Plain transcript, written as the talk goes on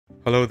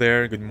Hello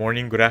there, good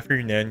morning, good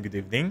afternoon, good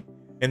evening.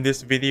 In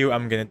this video,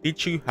 I'm gonna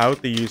teach you how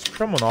to use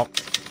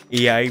Chromox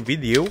AI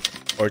video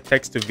or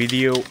text to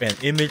video and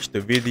image to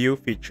video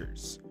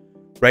features.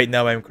 Right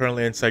now, I'm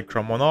currently inside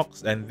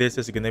Chromox and this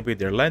is gonna be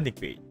their landing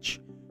page.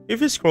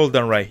 If you scroll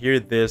down right here,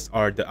 these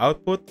are the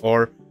output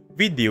or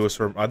videos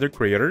from other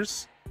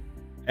creators.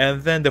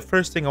 And then the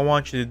first thing I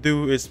want you to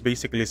do is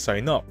basically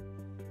sign up.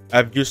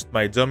 I've used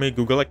my dummy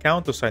Google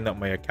account to sign up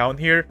my account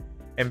here,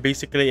 and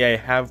basically I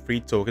have free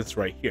tokens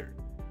right here.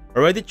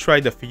 Already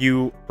tried a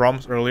few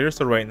prompts earlier,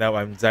 so right now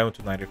I'm down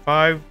to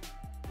 95.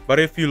 But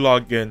if you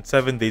log in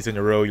 7 days in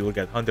a row, you'll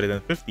get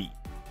 150.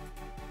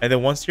 And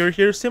then once you're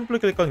here, simply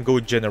click on Go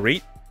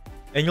Generate,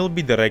 and you'll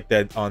be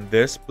directed on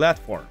this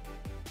platform.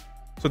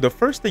 So the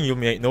first thing you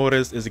may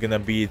notice is gonna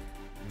be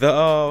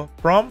the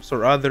prompts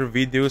or other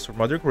videos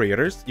from other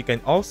creators. You can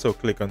also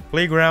click on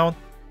Playground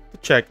to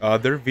check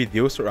other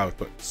videos or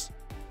outputs.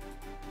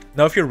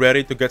 Now if you're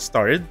ready to get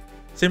started,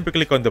 simply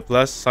click on the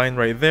plus sign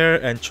right there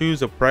and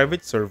choose a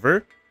private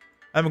server.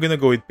 I'm gonna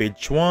go with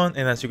page 1,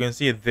 and as you can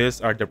see,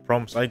 these are the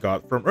prompts I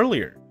got from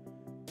earlier.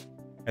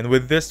 And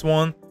with this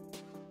one,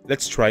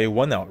 let's try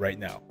one out right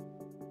now.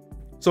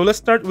 So let's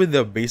start with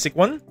the basic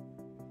one.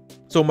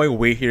 So my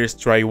way here is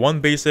try one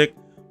basic,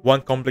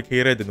 one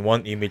complicated, and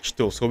one image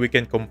tool, so we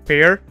can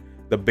compare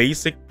the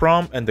basic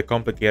prompt and the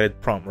complicated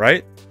prompt,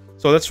 right?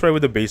 So let's try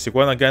with the basic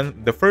one.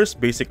 Again, the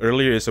first basic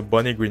earlier is a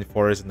bunny, green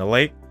forest, and a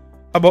lake.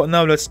 How about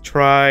now let's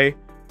try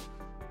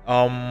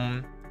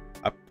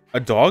a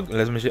dog.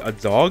 Let's mention a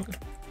dog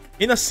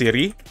in a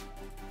city.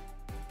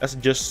 Let's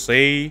just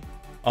say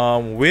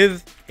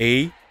with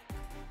a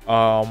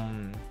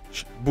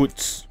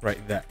boots right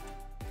there.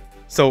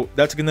 So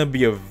that's gonna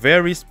be a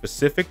very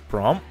specific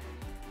prompt.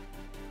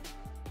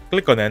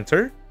 Click on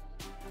enter.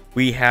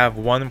 We have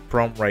one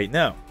prompt right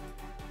now.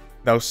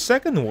 Now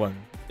second one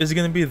is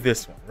gonna be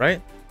this one,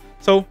 right?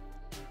 So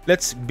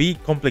let's be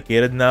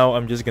complicated now.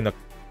 I'm just gonna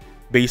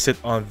base it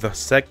on the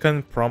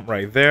second prompt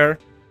right there.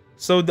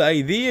 So the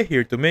idea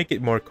here to make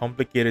it more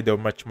complicated or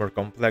much more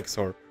complex,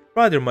 or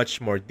rather much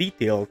more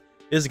detailed,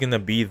 is gonna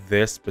be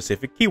this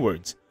specific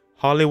keywords.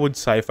 Hollywood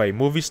sci-fi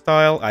movie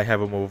style, I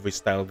have a movie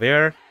style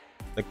there.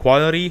 The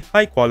quality,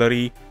 high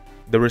quality.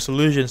 The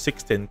resolution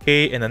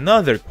 16K, and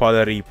another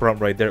quality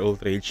prompt right there,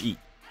 Ultra HD.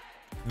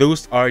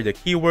 Those are the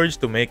keywords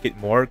to make it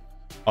more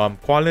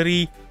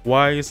quality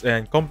wise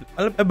and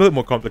a bit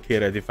more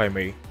complicated, if I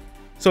may.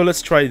 So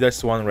let's try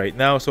this one right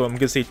now. So I'm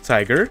gonna say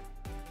tiger.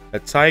 A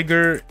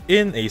tiger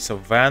in a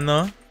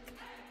savanna.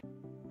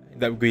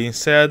 That being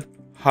said,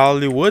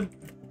 Hollywood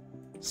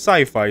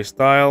sci-fi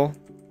style.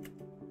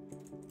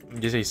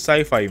 Just a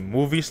sci-fi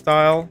movie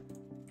style.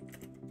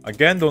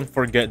 Again, don't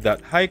forget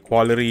that high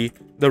quality,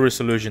 the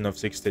resolution of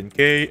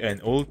 16K,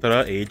 and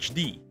Ultra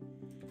HD.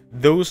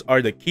 Those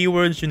are the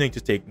keywords you need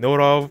to take note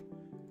of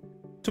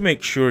to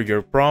make sure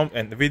your prompt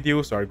and the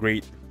videos are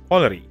great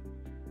quality.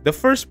 The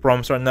first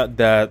prompts are not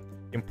that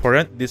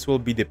important. This will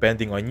be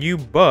depending on you,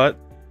 but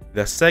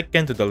the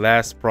second to the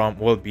last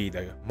prompt will be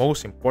the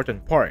most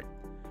important part.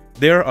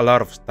 There are a lot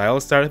of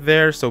styles out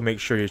there, so make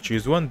sure you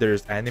choose one.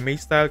 There's anime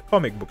style,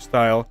 comic book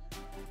style.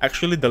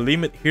 Actually, the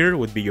limit here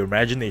would be your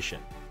imagination.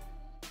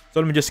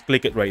 So let me just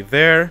click it right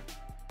there.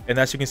 And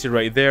as you can see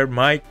right there,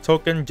 my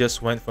token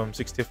just went from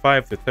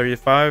 65 to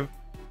 35,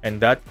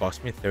 and that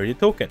cost me 30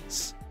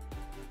 tokens.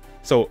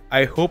 So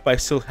I hope I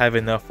still have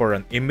enough for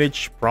an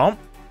image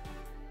prompt.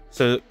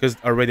 So because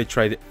I already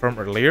tried it from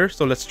earlier.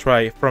 So let's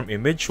try from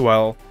image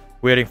while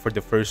waiting for the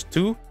first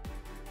two.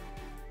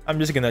 I'm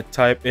just gonna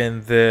type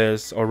in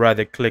this, or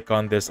rather click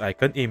on this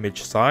icon,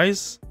 image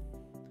size,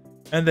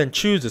 and then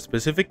choose a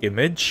specific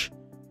image.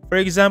 For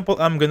example,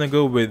 I'm gonna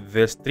go with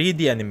this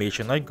 3D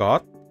animation I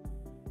got.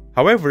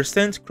 However,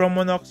 since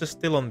Chromox is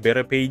still on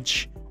beta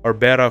page or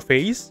beta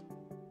phase,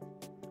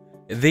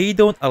 they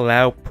don't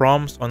allow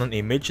prompts on an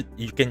image.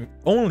 You can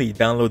only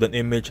download an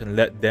image and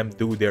let them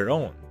do their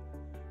own.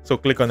 So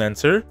click on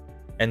enter,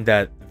 and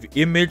that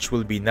image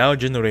will be now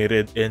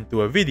generated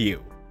into a video.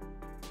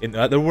 In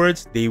other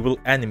words, they will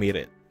animate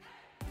it.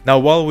 Now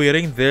while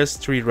waiting, these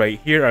three right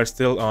here are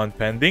still on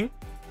pending.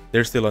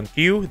 They're still on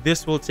queue.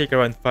 This will take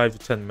around 5 to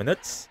 10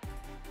 minutes.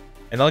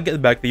 And I'll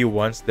get back to you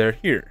once they're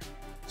here.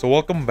 So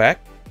welcome back.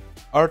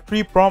 Our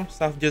three prompts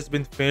have just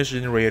been finished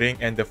generating,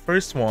 and the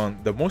first one,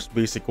 the most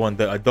basic one,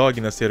 the a dog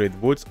in a city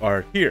with boots,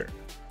 are here.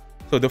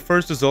 So the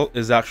first result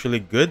is actually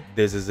good.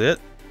 This is it.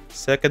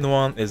 Second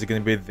one is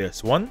going to be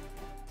this one.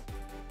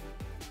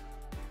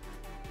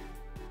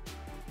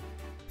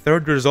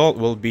 Third result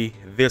will be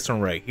this one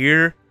right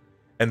here.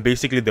 And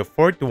basically the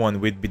fourth one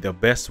would be the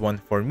best one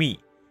for me.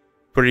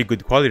 Pretty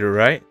good quality,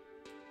 right?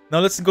 Now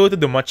let's go to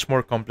the much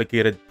more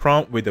complicated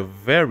prompt with a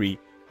very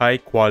high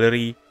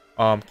quality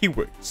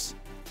keywords.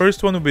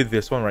 First one will be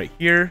this one right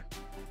here.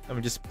 Let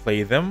me just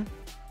play them.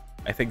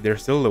 I think they're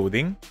still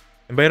loading.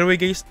 And by the way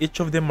guys, each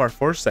of them are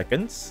 4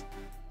 seconds.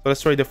 So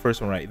let's try the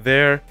first one right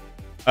there.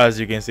 As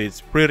you can see,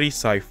 it's pretty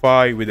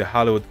sci-fi with the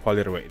Hollywood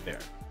quality right there.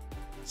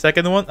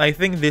 Second one, I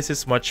think this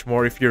is much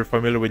more, if you're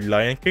familiar with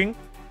Lion King,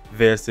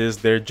 this is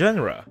their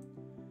genre.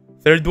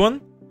 Third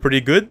one, pretty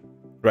good.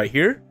 right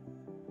here.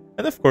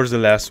 And of course, the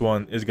last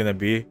one is gonna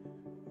be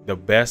the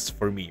best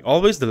for me.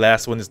 Always the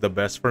last one is the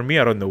best for me.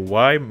 I don't know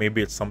why.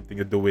 Maybe it's something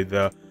to do with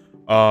the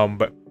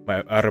but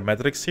my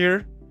parametrics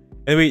here.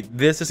 Anyway,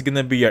 this is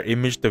gonna be our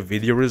image to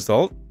video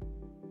result.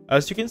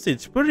 As you can see,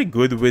 it's pretty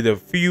good with a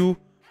few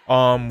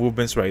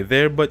movements right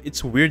there, but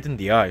it's weird in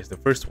the eyes, the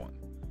first one.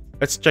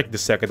 Let's check the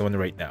second one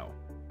right now.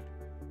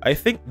 I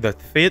think the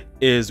fit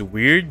is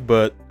weird,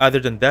 but other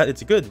than that,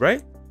 it's good,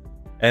 right?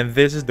 And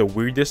this is the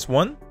weirdest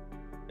one.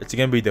 It's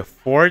gonna be the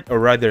fourth, or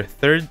rather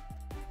third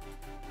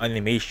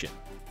animation.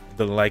 I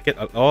don't like it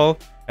at all,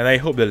 and I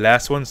hope the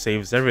last one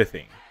saves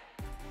everything.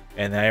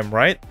 And I am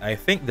right, I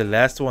think the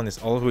last one is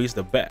always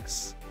the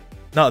best.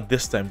 Not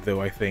this time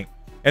though, I think.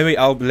 Anyway,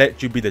 I'll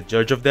let you be the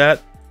judge of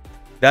that.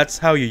 That's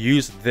how you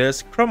use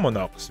this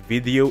Chromox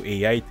Video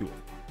AI tool.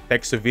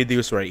 Text to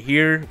videos right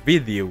here,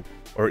 video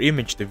or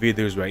image to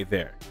videos right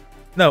there.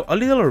 Now, a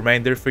little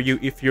reminder for you,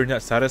 if you're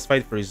not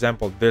satisfied, for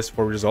example, this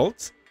for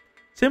results,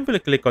 simply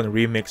click on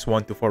Remix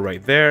 1 to 4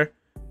 right there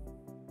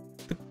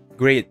to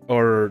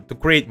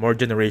create more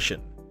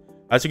generation.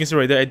 As you can see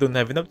right there, I don't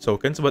have enough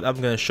tokens, but I'm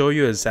gonna show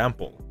you a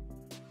sample.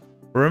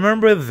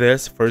 Remember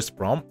this first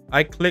prompt?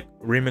 I click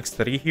Remix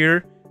 3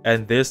 here,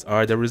 and these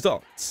are the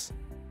results.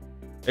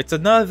 It's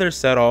another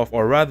set of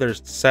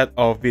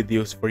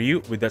videos for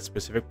you with that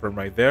specific prompt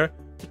right there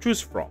to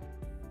choose from.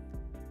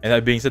 And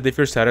that being said, if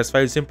you're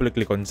satisfied, simply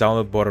click on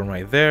download button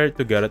right there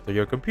to get it to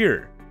your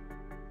computer.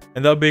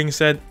 And that being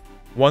said,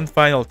 one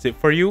final tip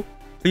for you,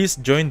 please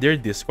join their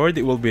Discord,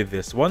 it will be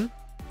this one.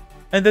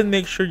 And then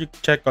make sure you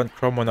check on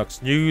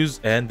Chromox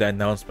news and the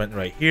announcement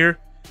right here,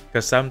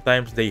 because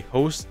sometimes they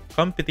host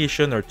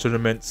competition or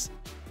tournaments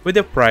with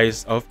the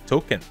price of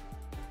token.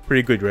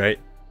 Pretty good, right?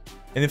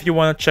 And if you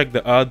want to check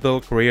the other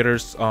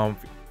creators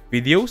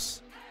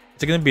videos,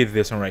 it's gonna be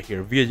this one right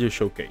here, video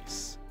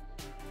showcase.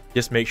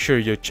 Just make sure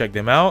you check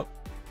them out.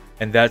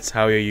 And that's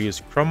how you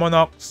use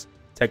Chromox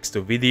text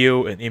to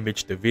video and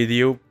image to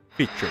video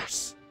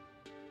features.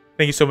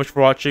 Thank you so much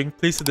for watching.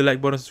 Please hit the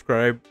like button,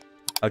 subscribe.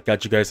 I'll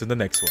catch you guys in the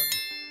next one.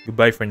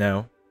 Goodbye for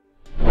now.